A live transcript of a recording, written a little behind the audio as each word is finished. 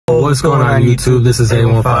What's going on YouTube? This is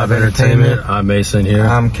A15 Entertainment. I'm Mason here.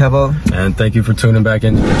 I'm Kevo. And thank you for tuning back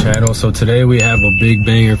into the channel. So today we have a big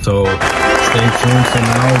banger, so stay tuned. So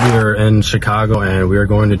now we are in Chicago and we are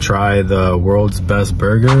going to try the world's best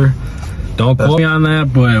burger. Don't quote me on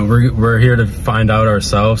that, but we're here to find out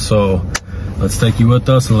ourselves. So let's take you with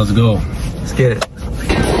us and let's go. Let's get it.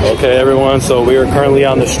 Okay everyone, so we are currently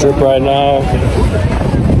on the strip right now.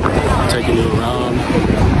 Taking you around.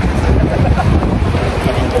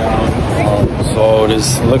 So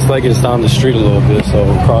this looks like it's down the street a little bit, so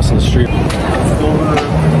we're crossing the street.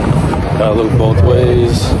 Gotta look both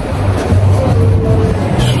ways.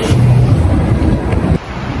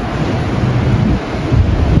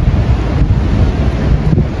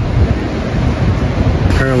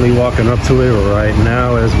 Currently walking up to it right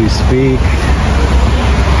now as we speak.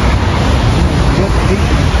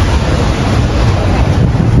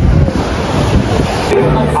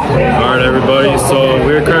 Alright everybody, so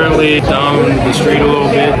we're currently down the street a little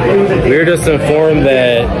bit. We were just informed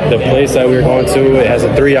that the place that we were going to, it has a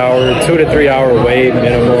 2 to 3 hour wait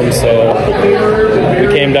minimum, so we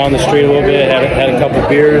came down the street a little bit, had a couple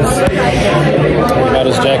beers, got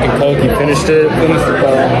his Jack and Coke, he finished it.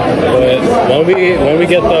 But when we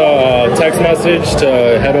get the text message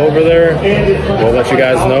to head over there, we'll let you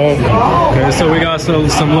guys know. Okay, so we got some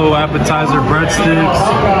little appetizer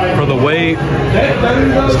breadsticks for the wait.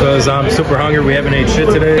 Just because I'm super hungry, we haven't ate shit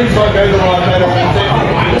today.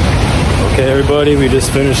 Okay, everybody, we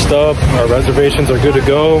just finished up. Our reservations are good to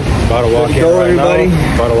go. About to walk in right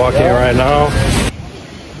now. About to walk in right now.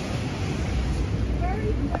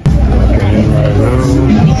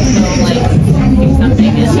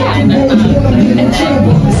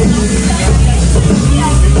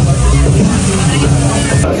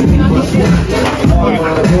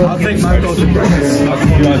 I'll take my culture breakfast. Oh,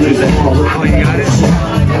 you got it?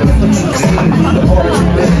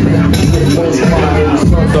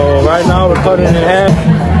 So right now we're cutting it in half.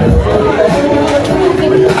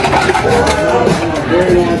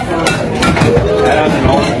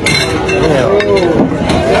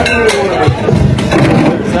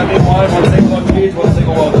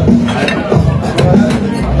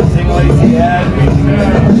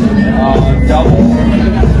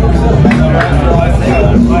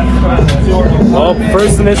 Oh,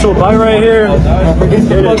 first initial bite right here. Don't forget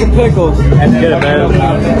the fucking pickles. Get it, man.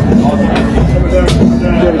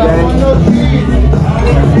 Get it, gang.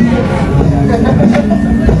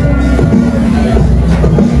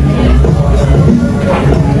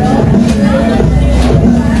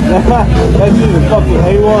 That's just a fucking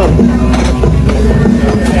A1.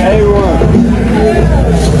 A1.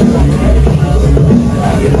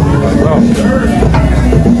 Bro,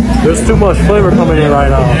 there's too much flavor coming in right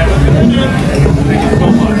now.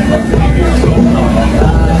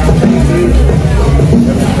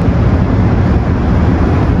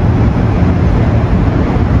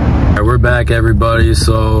 We're back everybody,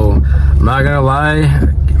 so I'm not gonna lie,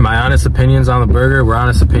 my honest opinions on the burger, out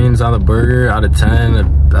of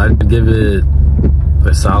 10, I'd give it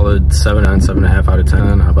a solid 7 and 7.5 out of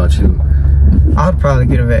 10. How about you? I'd probably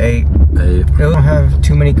give it an 8. 8. I don't have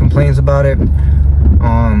too many complaints about it.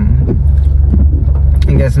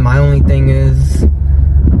 I guess my only thing is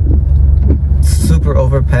super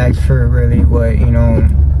overpacked for really what, you know,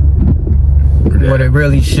 what it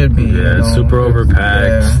really should be. Yeah, you know? super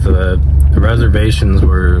overpacked. Yeah. The reservations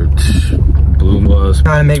were blue plus.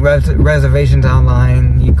 Trying to make reservations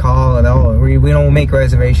online, you call it, oh, we don't make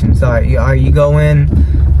reservations. You go in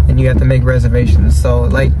and you have to make reservations. So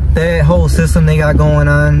like that whole system they got going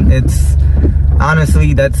on, it's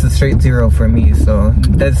honestly, that's a straight 0 for me. So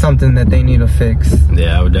that's something that they need to fix.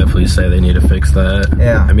 Yeah, I would definitely say they need to fix that.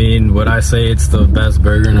 Yeah. I mean, would I say it's the best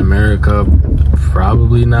burger in America?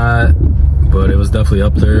 Probably not, but it was definitely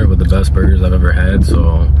up there with the best burgers I've ever had.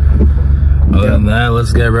 So other than that,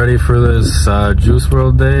 let's get ready for this Juice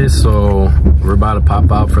Wrld day. So we're about to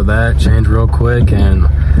pop out for that, change real quick, and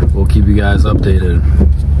we'll keep you guys updated.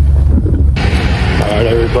 Alright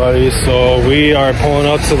everybody, so we are pulling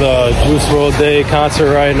up to the Juice Wrld Day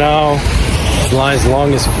concert right now. This line's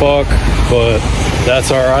long as fuck, but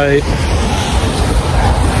that's alright.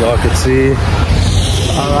 Y'all can see.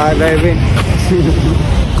 Alright, baby.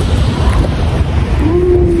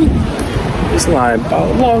 This line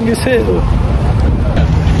about long as hell.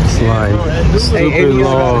 This line super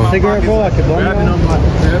long. Cigarette, bro? I could bum it.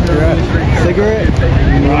 Cigarette?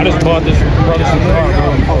 I just bought this from the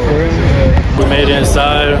car. We made it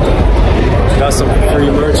inside. Got some free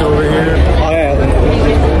merch over here. Oh yeah.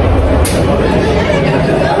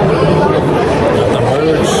 Got the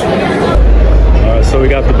merch. Alright, so we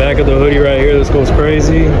got the back of the hoodie right here. This goes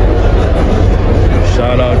crazy.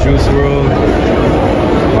 Shout out Juice Wrld.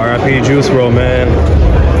 RIP Juice Wrld, man.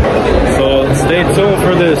 So stay tuned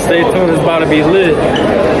for this. Stay tuned. It's about to be lit.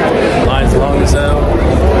 Line's long as hell.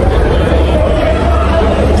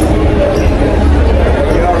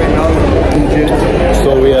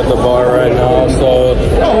 So we at the bar right now. So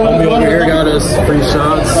homie over here got us free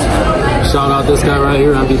shots. Shout out this guy right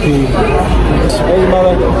here, MVP. Hey,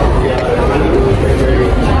 mother.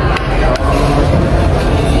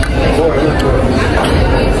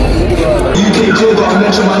 You can't joke, I'll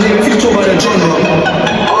mention my name if you talk about the jungle.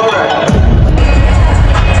 Alright.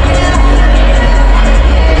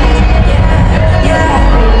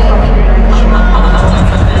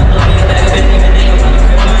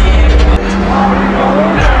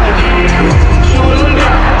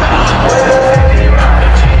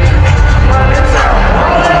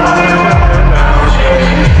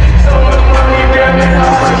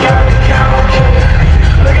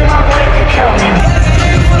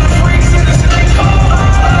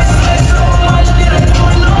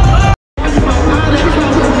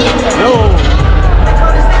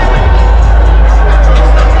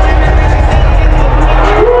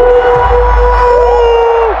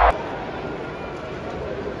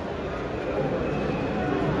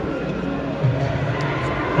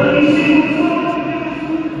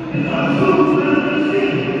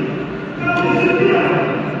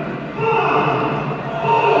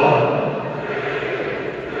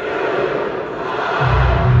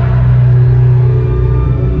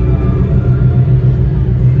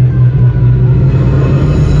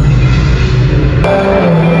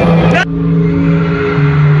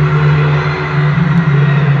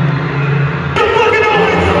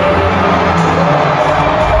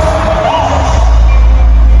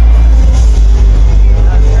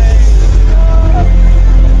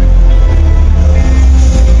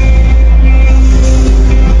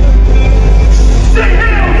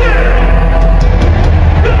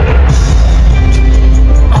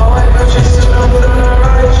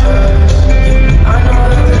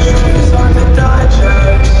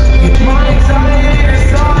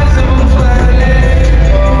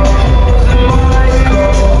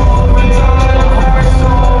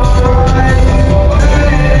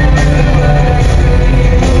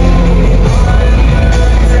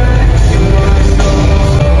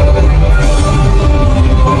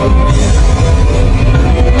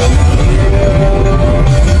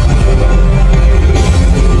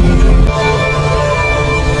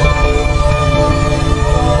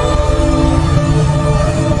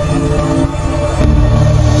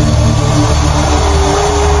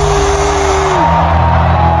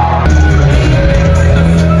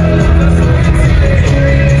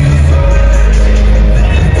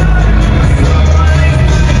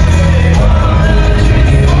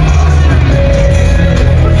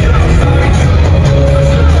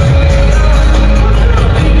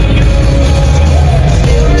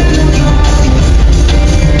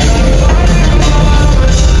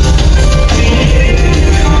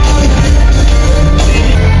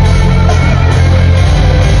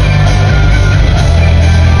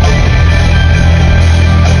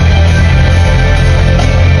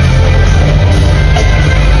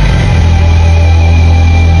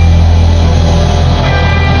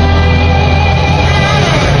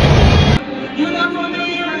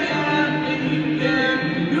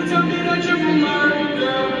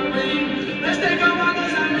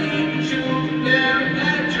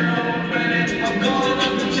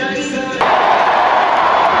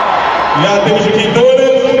 Y'all think we should keep doing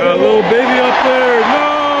this? Got a little baby up there.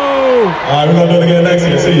 No! Alright, we're gonna do it again next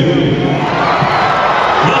year. See you.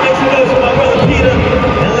 Y'all make some noise for my brother Peter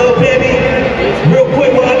and little baby. Real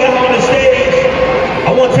quick, while I got her on the stage,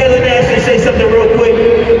 I want Taylor Nash to say something real quick.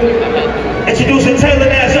 Introducing Taylor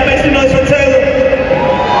Nash. Y'all make some noise for Taylor.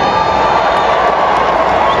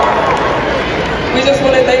 We just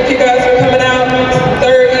want to thank you guys for coming out.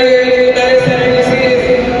 Third year, United Center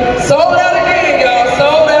season. Sold out again, y'all.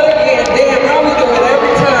 Sold out again. Damn, how we do it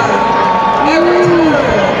every time. Every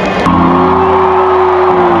time.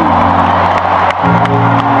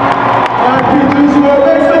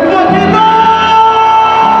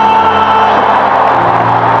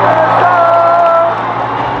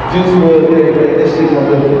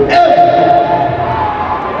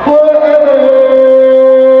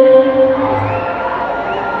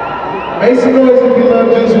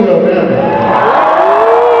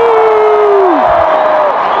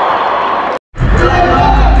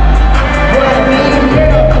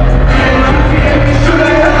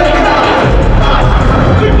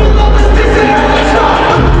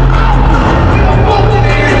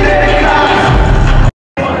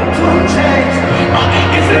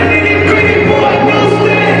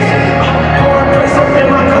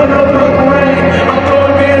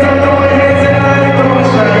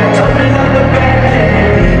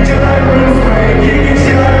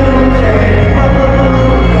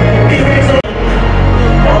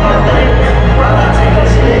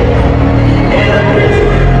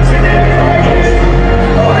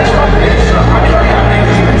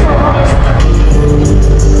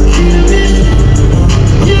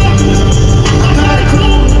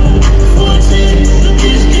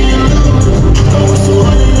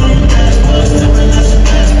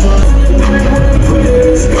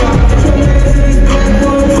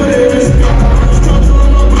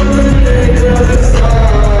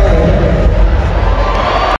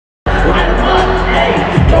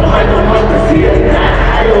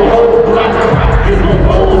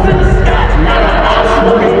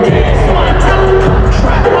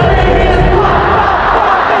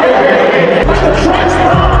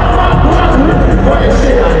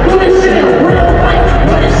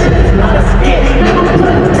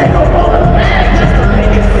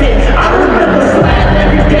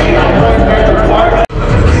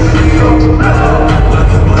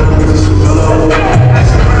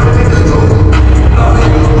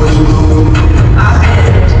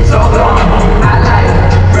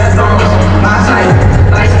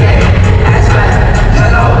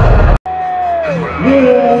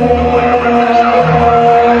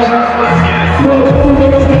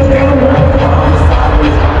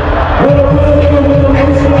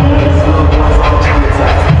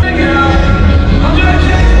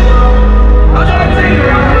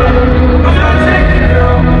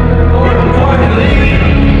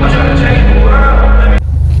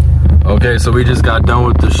 so we just got done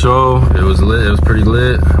with the show. It was lit. It was pretty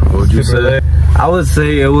lit. What would you say? I would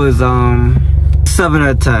say it was 7 out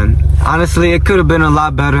of 10. Honestly, it could have been a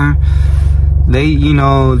lot better. They, you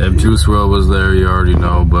know, if Juice Wrld was there, you already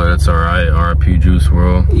know, but it's alright. RIP Juice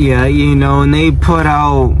Wrld. Yeah, you know, and they put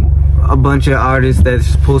out a bunch of artists that's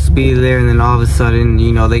supposed to be there, and then all of a sudden,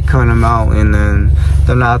 you know, they cut them out, and then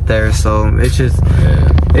they're not there. So it's just,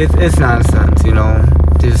 it's nonsense, you know.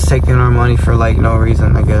 They're just taking our money for like no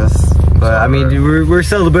reason, I guess. But I mean, we're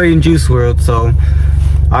celebrating Juice Wrld, so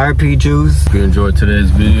RIP Juice. If you enjoyed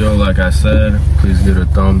today's video, like I said, please give it a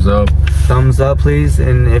thumbs up. Thumbs up, please.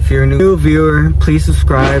 And if you're a new viewer, please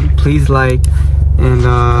subscribe, please like, and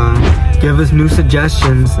give us new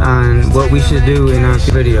suggestions on what we should do in our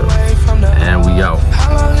videos. And we out.